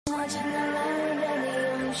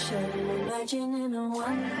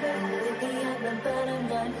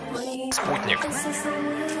Спутник.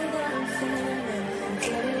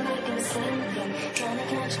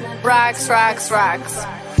 Rackz.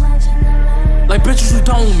 Like bitches, you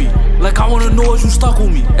done with me. Like I wanna know if you stuck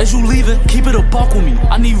with me. As you leaving, keep it a buck with me.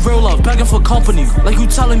 I need real love, begging for company. Like you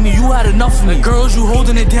telling me you had enough of me. Like girls, you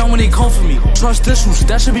holding it down when they come for me. Trust issues,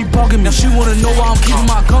 that should be bugging me. Now she wanna know why I'm keeping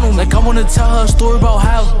my gun on me. Like I wanna tell her a story about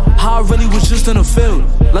how I really was just in the field.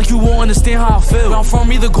 Like you won't understand how I feel. Where I'm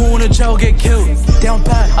from, either going to jail or get killed. Down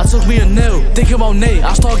pat, I took me a nail. Thinking about Nate,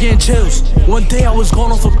 I start getting chills. One day I was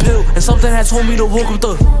going off a pill, and something had told me to walk up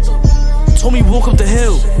the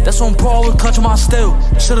hill. That's when bro, I was clutching my steel.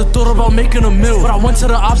 Should've thought about making a meal, but I went to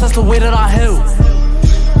the ops, that's the way that I heal.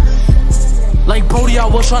 Like Brody, I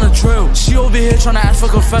was tryna drill. She over here tryna ask for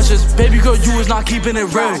confessions. Baby girl, you is not keeping it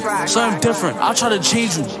real. Something different, I try to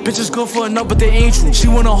change you. Bitches good for enough, but they ain't you. She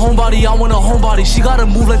want a homebody, I want a homebody. She gotta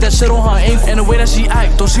move like that shit on her ankle. And the way that she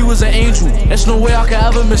act, though she was an angel. There's no way I could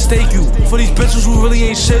ever mistake you. For these bitches who really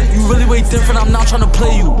ain't shit, you really way different, I'm not tryna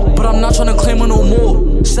play you. But I'm not tryna claim her no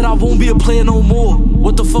more. Said I won't be a player no more.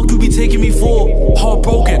 What the fuck you be taking me for?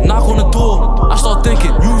 Heartbroken, knock on the door. I start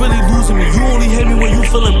thinking, you really losing me. You only hit me when you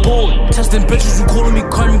feeling bored. Testing bitches, you calling me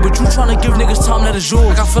crummy, but you tryna give niggas time that is yours.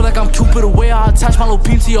 Like I feel like I'm Cupid, the way I attach my little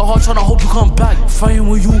beam to your heart, tryna hope you come back. Fighting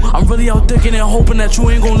with you, I'm really out thinking and hoping that you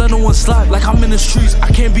ain't gon' let no one slack. Like I'm in the streets,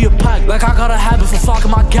 I can't be a pack. Like I got a habit for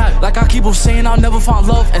flocking my gap. Like I keep on saying I'll never find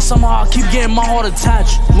love, and somehow I keep getting my heart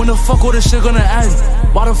attached. When the fuck all this shit gonna end?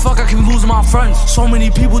 Why the fuck I keep losing my friends? So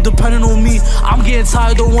many people depending on me, I'm getting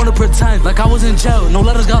tired, don't wanna pretend. Like I was in jail, no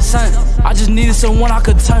letters got sent. I just needed someone I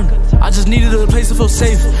could turn. I just needed a place to feel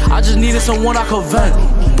safe. I just needed someone I could vent.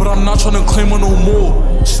 But I'm not tryna claim her no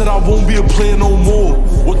more. Said I won't be a player no more.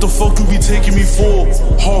 What the fuck you be taking me for?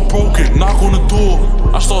 Heartbroken, knock on the door.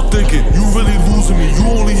 I start thinking, you really losing me. You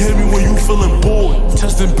only hit me when you feeling bored.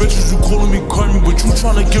 Testing bitches, you calling me crummy, but you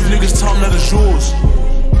tryna give niggas time that is yours.